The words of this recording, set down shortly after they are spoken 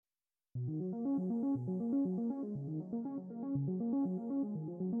Hello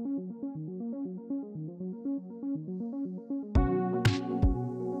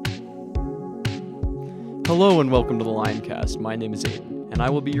and welcome to the Lioncast. My name is Aiden, and I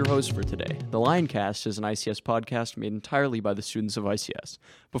will be your host for today. The Lioncast is an ICS podcast made entirely by the students of ICS.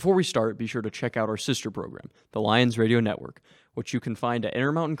 Before we start, be sure to check out our sister program, the Lions Radio Network, which you can find at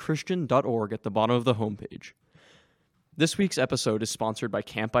intermountainchristian.org at the bottom of the homepage. This week's episode is sponsored by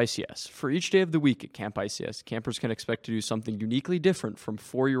Camp ICS. For each day of the week at Camp ICS, campers can expect to do something uniquely different from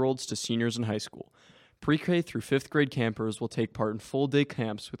 4-year-olds to seniors in high school. Pre-K through 5th grade campers will take part in full-day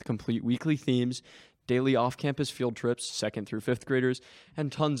camps with complete weekly themes, daily off-campus field trips, 2nd through 5th graders,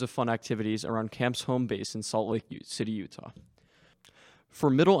 and tons of fun activities around camp's home base in Salt Lake City, Utah. For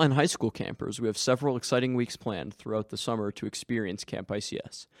middle and high school campers, we have several exciting weeks planned throughout the summer to experience Camp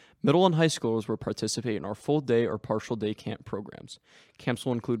ICS. Middle and high schoolers will participate in our full-day or partial-day camp programs. Camps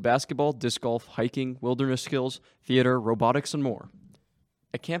will include basketball, disc golf, hiking, wilderness skills, theater, robotics, and more.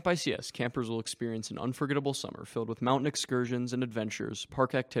 At Camp ICS, campers will experience an unforgettable summer filled with mountain excursions and adventures,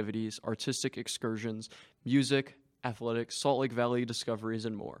 park activities, artistic excursions, music, athletics, Salt Lake Valley discoveries,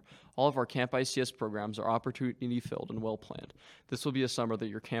 and more. All of our Camp ICS programs are opportunity-filled and well-planned. This will be a summer that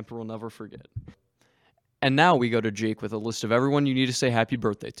your camper will never forget. And now we go to Jake with a list of everyone you need to say happy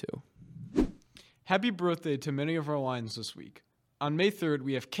birthday to. Happy birthday to many of our Lions this week. On May 3rd,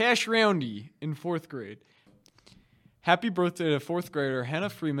 we have Cash Roundy in 4th grade. Happy birthday to 4th grader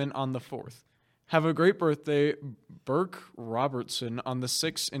Hannah Freeman on the 4th. Have a great birthday, Burke Robertson on the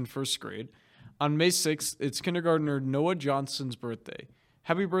 6th in 1st grade. On May 6th, it's kindergartner Noah Johnson's birthday.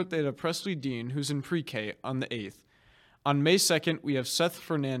 Happy birthday to Presley Dean, who's in pre-K, on the 8th. On May 2nd, we have Seth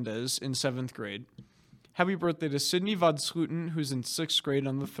Fernandez in 7th grade. Happy birthday to Sydney Vodsluten, who's in 6th grade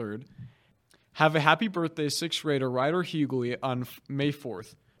on the 3rd. Have a happy birthday, 6th grader Ryder Hughley on May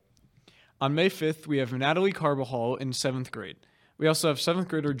 4th. On May 5th, we have Natalie Carbajal in 7th grade. We also have 7th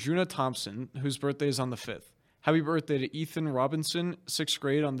grader Juna Thompson, whose birthday is on the 5th. Happy birthday to Ethan Robinson, 6th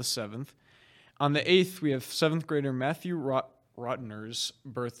grade on the 7th. On the 8th, we have 7th grader Matthew Rotner's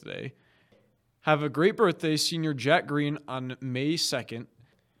birthday. Have a great birthday, senior Jack Green, on May 2nd.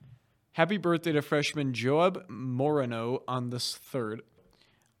 Happy birthday to freshman Joab Moreno on the 3rd.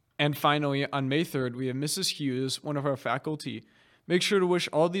 And finally, on May 3rd, we have Mrs. Hughes, one of our faculty. Make sure to wish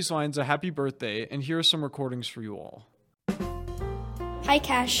all these lines a happy birthday, and here are some recordings for you all. Hi,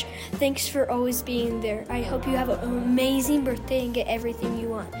 Cash. Thanks for always being there. I hope you have an amazing birthday and get everything you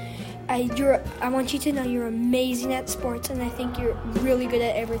want. I want you to know you're amazing at sports, and I think you're really good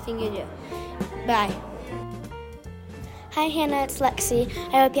at everything you do. Bye. Hi, Hannah. It's Lexi.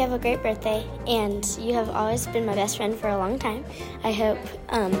 I hope you have a great birthday, and you have always been my best friend for a long time. I hope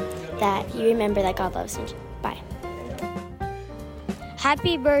that you remember that God loves you. Bye.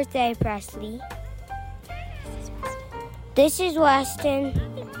 Happy birthday, Presley. This is Weston.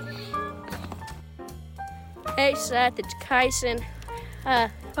 Hey, Seth, it's Kyson.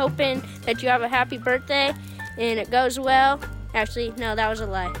 Hoping that you have a happy birthday and it goes well. Actually, no, that was a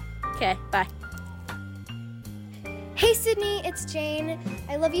lie. Okay, bye. Hey, Sydney, it's Jane.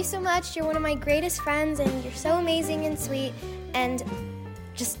 I love you so much. You're one of my greatest friends, and you're so amazing and sweet and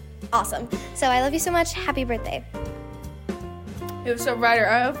just awesome. So I love you so much. Happy birthday. Hey, what's up, Ryder?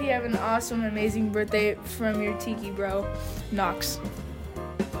 I hope you have an awesome, amazing birthday from your tiki bro, Knox.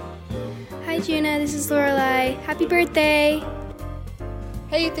 Hi, Juna. This is Lorelai. Happy birthday.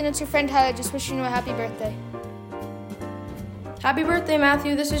 Hey, Ethan. It's your friend Tyler. Just wishing you a happy birthday. Happy birthday,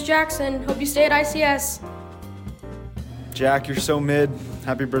 Matthew. This is Jackson. Hope you stay at ICS. Jack, you're so mid.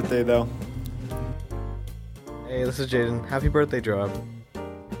 Happy birthday, though. Hey, this is Jaden. Happy birthday, Joab.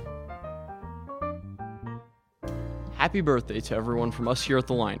 Happy birthday to everyone from us here at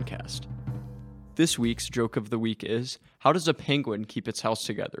the Lioncast. This week's joke of the week is, how does a penguin keep its house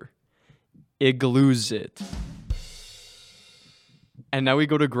together? Igloos it. And now we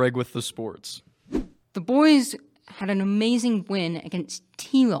go to Greg with the sports. The boys had an amazing win against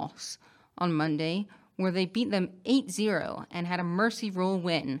Telos on Monday, where they beat them 8-0 and had a mercy rule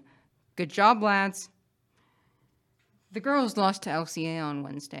win. Good job, lads. The girls lost to LCA on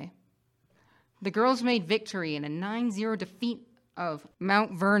Wednesday. The girls made victory in a 9-0 defeat of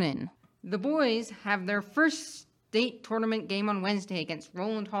Mount Vernon. The boys have their first state tournament game on Wednesday against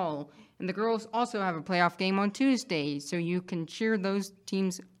Roland Hall, and the girls also have a playoff game on Tuesday, so you can cheer those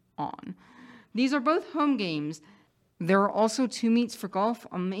teams on. These are both home games. There are also 2 meets for golf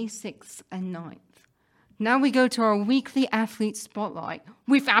on May 6th and 9th. Now we go to our weekly athlete spotlight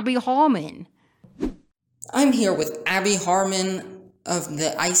with Abby Harmon. I'm here with Abby Harmon of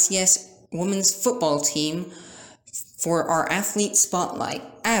the ICS women's football team for our athlete spotlight.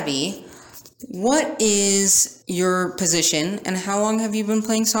 Abby, what is your position and how long have you been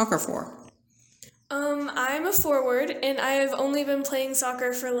playing soccer for? I'm a forward, and I have only been playing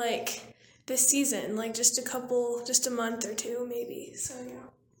soccer for this season, just a month or two maybe. So yeah.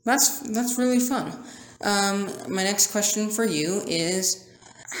 That's really fun. My next question for you is,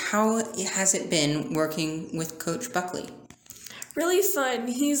 how has it been working with Coach Buckley? Really fun.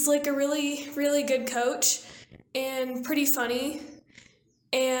 He's a really, really good coach and pretty funny.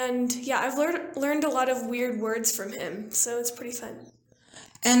 And yeah, I've learned a lot of weird words from him, so it's pretty fun.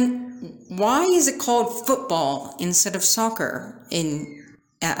 And why is it called football instead of soccer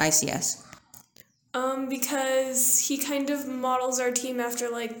at ICS? Because he kind of models our team after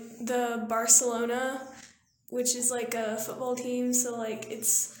the Barcelona, which is a football team. So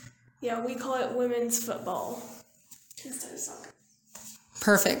we call it women's football instead of soccer.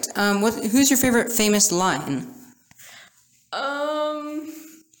 Perfect. Who's your favorite famous line? I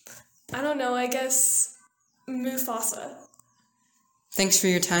don't know. I guess Mufasa. Thanks for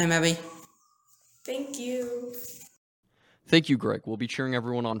your time, Abby. Thank you. Thank you, Greg. We'll be cheering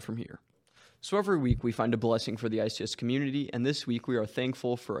everyone on from here. So every week we find a blessing for the ICS community, and this week we are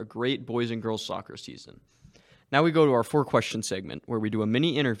thankful for a great boys and girls soccer season. Now we go to our 4-question segment, where we do a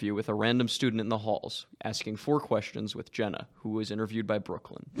mini interview with a random student in the halls, asking 4 questions with Jenna, who was interviewed by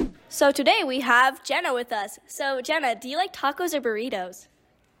Brooklyn. So today we have Jenna with us. So Jenna, do you like tacos or burritos?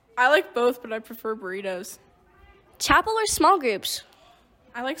 I like both, but I prefer burritos. Chapel or small groups?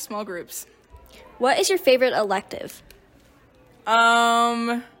 I like small groups. What is your favorite elective?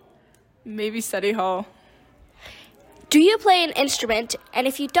 Maybe study hall. Do you play an instrument? And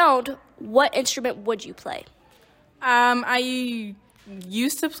if you don't, what instrument would you play? I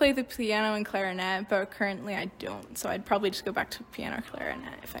used to play the piano and clarinet, but currently I don't. So I'd probably just go back to piano or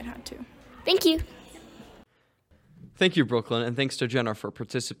clarinet if I'd had to. Thank you. Thank you, Brooklyn, and thanks to Jenna for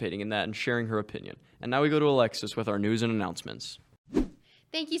participating in that and sharing her opinion. And now we go to Alexis with our news and announcements.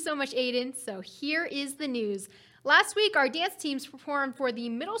 Thank you so much, Aiden. So here is the news. Last week, our dance teams performed for the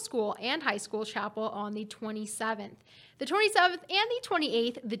middle school and high school chapel on the 27th. The 27th and the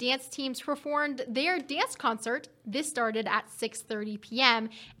 28th, the dance teams performed their dance concert. This started at 6:30 p.m.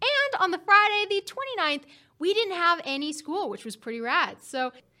 And on the Friday, the 29th, we didn't have any school, which was pretty rad.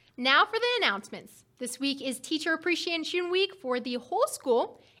 So now for the announcements. This week is Teacher Appreciation Week for the whole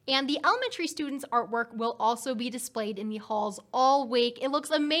school, and the elementary students' artwork will also be displayed in the halls all week. It looks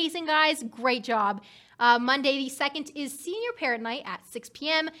amazing, guys. Great job. Monday the 2nd is Senior Parent Night at 6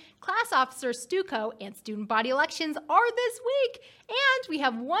 p.m. Class Officer Stuco and Student Body Elections are this week. And we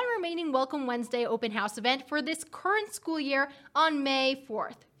have one remaining Welcome Wednesday open house event for this current school year on May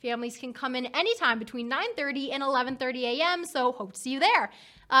 4th. Families can come in anytime between 9:30 and 11:30 a.m., so hope to see you there.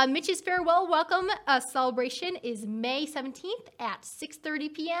 Mitch's Farewell Welcome celebration is May 17th at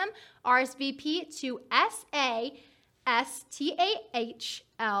 6:30 p.m. RSVP to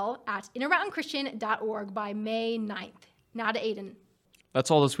SASTAHL@intermountainchristian.org by May 9th. Now to Aiden. That's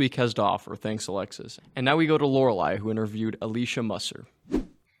all this week has to offer. Thanks, Alexis. And now we go to Lorelei, who interviewed Alicia Musser.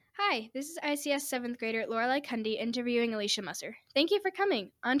 Hi, this is ICS 7th grader Lorelei Cundy interviewing Alicia Musser. Thank you for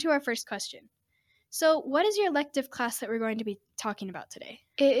coming. On to our first question. So, what is your elective class that we're going to be talking about today?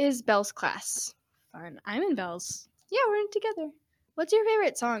 It is Belle's class. Fun. I'm in Belle's. Yeah, we're in together. What's your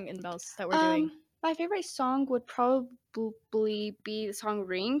favorite song in Belle's that we're doing? My favorite song would probably be the song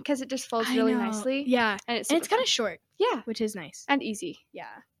Ring, because it just flows really nicely. Yeah, and it's kind of short. Yeah. Which is nice. And easy.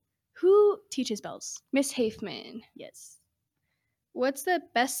 Yeah. Who teaches Belle's? Miss Hafman. Yes. What's the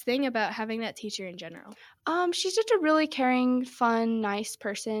best thing about having that teacher in general? She's just a really caring, fun, nice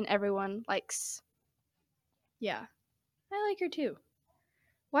person everyone likes. Yeah. I like her too.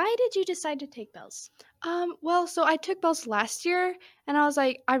 Why did you decide to take Belle's? So I took Belle's last year, and I was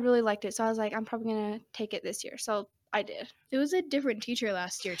like, I really liked it, so I was like, I'm probably going to take it this year, so I did. It was a different teacher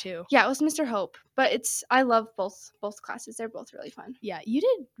last year too. Yeah, it was Mr. Hope, but I love both classes. They're both really fun. Yeah, you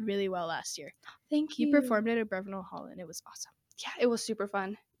did really well last year. Thank you. You performed at a Brevernal Hall, and it was awesome. Yeah, it was super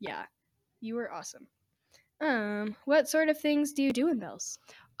fun. Yeah, you were awesome. What sort of things do you do in Belle's?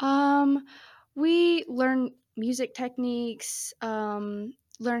 We learn music techniques, learn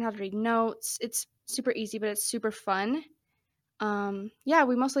how to read notes. It's super easy, but it's super fun.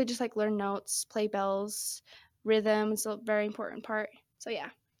 We mostly just learn notes, play bells, rhythm is a very important part. So yeah.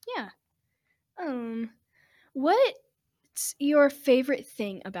 What's your favorite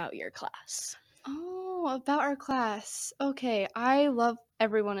thing about your class? About our class. Okay, I love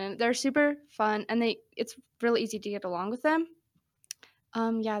everyone in it. They're super fun, and it's really easy to get along with them.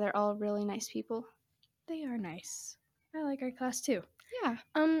 They're all really nice people. They are nice. I like our class too. Yeah.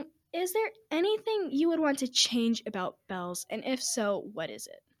 Is there anything you would want to change about bells? And if so, what is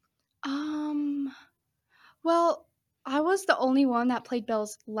it? Well, I was the only one that played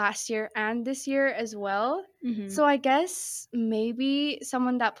bells last year and this year as well. So I guess maybe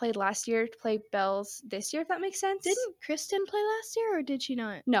someone that played last year play bells this year, if that makes sense. Didn't Kristen play last year, or did she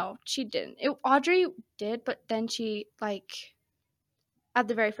not? No, she didn't. Audrey did, but then she, like, at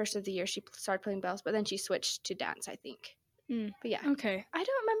the very first of the year, she started playing bells, but then she switched to dance, I think. But yeah. Okay. I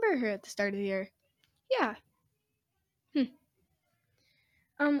don't remember her at the start of the year. Yeah.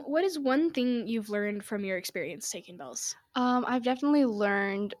 What is one thing you've learned from your experience taking bells? I've definitely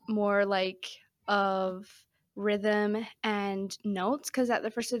learned more, like, of rhythm and notes, because at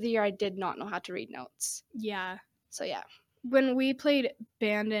the first of the year, I did not know how to read notes. Yeah. So, yeah. When we played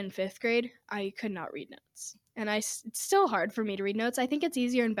band in 5th grade, I could not read notes. And it's still hard for me to read notes. I think it's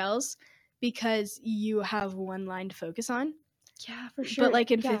easier in bells because you have one line to focus on. Yeah, for sure. But, like,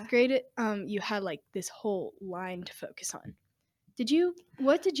 in 5th grade, you had, like, this whole line to focus on.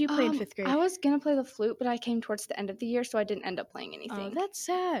 What did you play in 5th grade? I was going to play the flute, but I came towards the end of the year, so I didn't end up playing anything. Oh, that's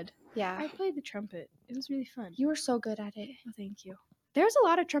sad. Yeah. I played the trumpet. It was really fun. You were so good at it. Oh, thank you. There was a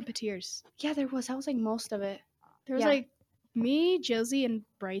lot of trumpeteers. Yeah, there was. That was, like, most of it. There was, like, me, Josie, and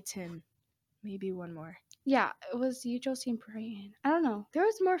Brighton. Maybe one more. Yeah, it was you, Josie, and Brian. I don't know. There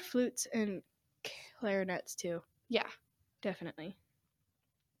was more flutes and clarinets, too. Yeah. Definitely.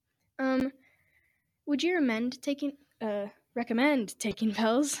 Would you recommend taking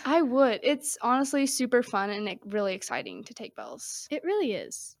bells? I would. It's honestly super fun and really exciting to take bells. It really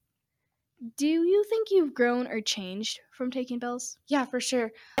is. Do you think you've grown or changed from taking bells? Yeah, for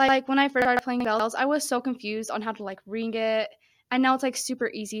sure. Like when I first started playing bells, I was so confused on how to like ring it. And now it's like super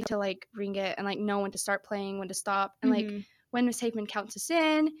easy to like ring it and like know when to start playing, when to stop. And like when Miss Hageman counts us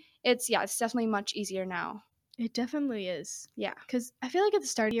in, it's definitely much easier now. It definitely is. Yeah. Because I feel like at the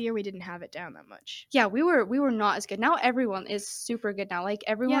start of the year, we didn't have it down that much. Yeah, we were not as good. Now everyone is super good now. Like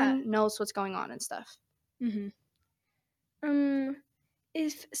everyone knows what's going on and stuff.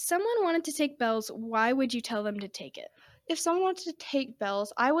 If someone wanted to take bells, why would you tell them to take it? If someone wanted to take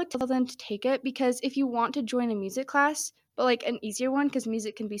bells, I would tell them to take it because if you want to join a music class, but like an easier one because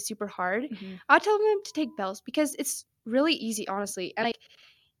music can be super hard, I'd tell them to take bells because it's really easy, honestly. And like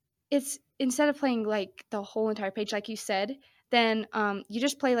it's instead of playing like the whole entire page like you said, then you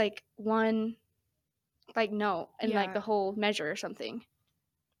just play like one like note and like the whole measure or something.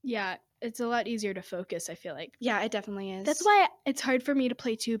 Yeah, it's a lot easier to focus, I feel like. Yeah, it definitely is. That's why it's hard for me to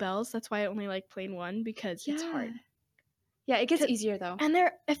play two bells. That's why I only like playing one because it's hard. Yeah, it gets easier though. And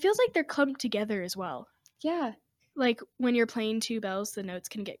it feels like they're clumped together as well. Yeah. Like when you're playing two bells, the notes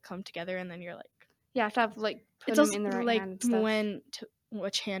can get clumped together and then you're like... Yeah, I have to have like put it's them also in the right like hand and stuff.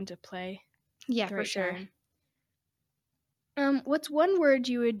 which hand to play. Yeah, the for right sure. Time. What's one word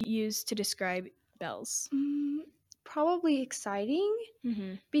you would use to describe bells? Probably exciting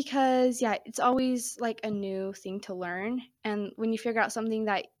because it's always like a new thing to learn, and when you figure out something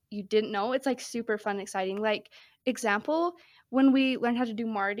that you didn't know, it's like super fun and exciting. Like example, when we learned how to do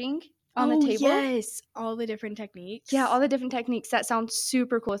marding on the table. Yes, all the different techniques. Yeah, all the different techniques that sound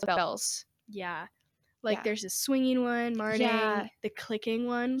super cool with bells. Yeah. Like there's a swinging one, marding, the clicking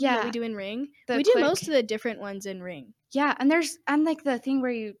one that we do in ring. We do most of the different ones in ring. Yeah, and there's like the thing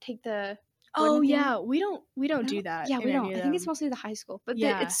where you take the Oh yeah, we don't do that. Yeah, we don't. I think it's mostly the high school, but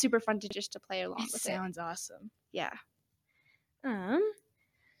it's super fun to play along with it. Sounds awesome. Yeah.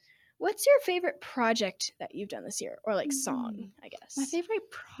 What's your favorite project that you've done this year, or like song? I guess my favorite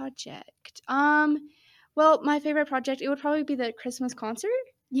project. Well, my favorite project it would probably be the Christmas concert.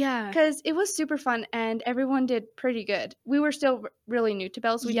 Yeah, because it was super fun and everyone did pretty good. We were still really new to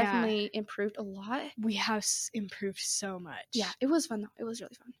bells. We definitely improved a lot. We have improved so much. Yeah, it was fun though. It was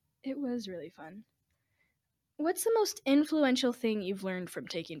really fun. It was really fun. What's the most influential thing you've learned from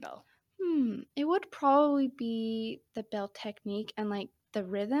taking bell? It would probably be the bell technique and like the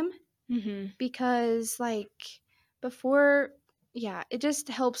rhythm. Because like before, it just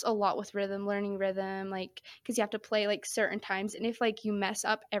helps a lot with rhythm, learning rhythm, like because you have to play like certain times, and if like you mess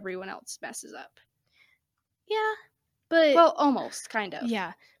up, everyone else messes up. Yeah, but well, almost kind of.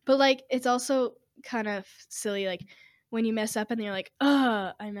 Yeah, but like it's also kind of silly, like when you mess up and you're like,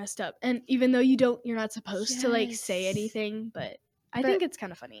 I messed up, and even though you're not supposed to like say anything, but I think it's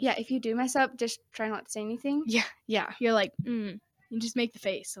kind of funny. Yeah, if you do mess up, just try not to say anything. Yeah, you're like, you just make the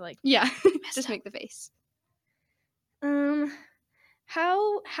face. So like, just make the face.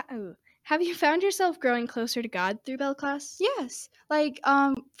 How have you found yourself growing closer to God through bell class? Yes, like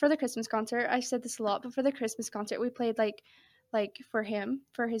for the Christmas concert, I said this a lot, but for the Christmas concert, we played like for him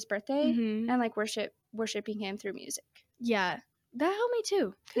for his birthday and like worshiping him through music. Yeah, That helped me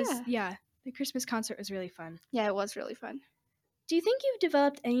too. Because, the Christmas concert was really fun. Yeah, it was really fun. Do you think you've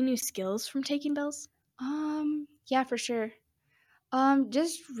developed any new skills from taking bells? Yeah, for sure.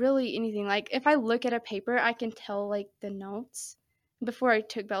 Just really anything. Like, if I look at a paper, I can tell, like, the notes. Before I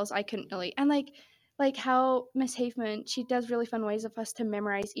took bells, I couldn't really. And, like how Miss Hafman, she does really fun ways of us to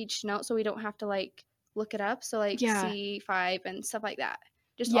memorize each note so we don't have to, like, look it up. So, like, C5 and stuff like that.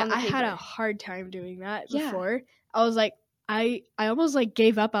 Just on the I paper. had a hard time doing that before. I was like, I almost, like,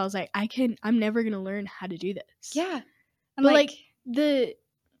 gave up. I was like, I'm never going to learn how to do this. Yeah. And but,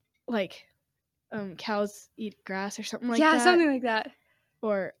 cows eat grass or something like that. Yeah, something like that.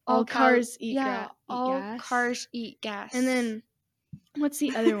 Or all cars eat gas. All cars eat gas. And then, what's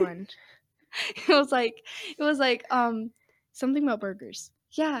the other one? It was like something about burgers.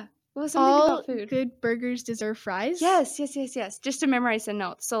 Yeah, it was something about food. Good burgers deserve fries. Yes. Just to memorize the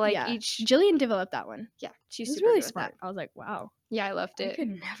notes. So each. Jillian developed that one. Yeah, she's super really good with smart. that. I was like, wow. Yeah, I loved it. I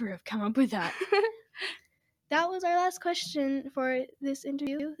could never have come up with that. That was our last question for this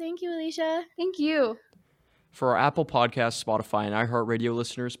interview. Thank you, Alicia. Thank you. For our Apple Podcasts, Spotify, and iHeartRadio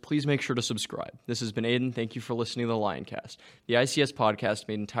listeners, please make sure to subscribe. This has been Aiden. Thank you for listening to the Lioncast, the ICS podcast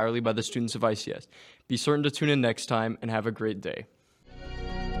made entirely by the students of ICS. Be certain to tune in next time and have a great day.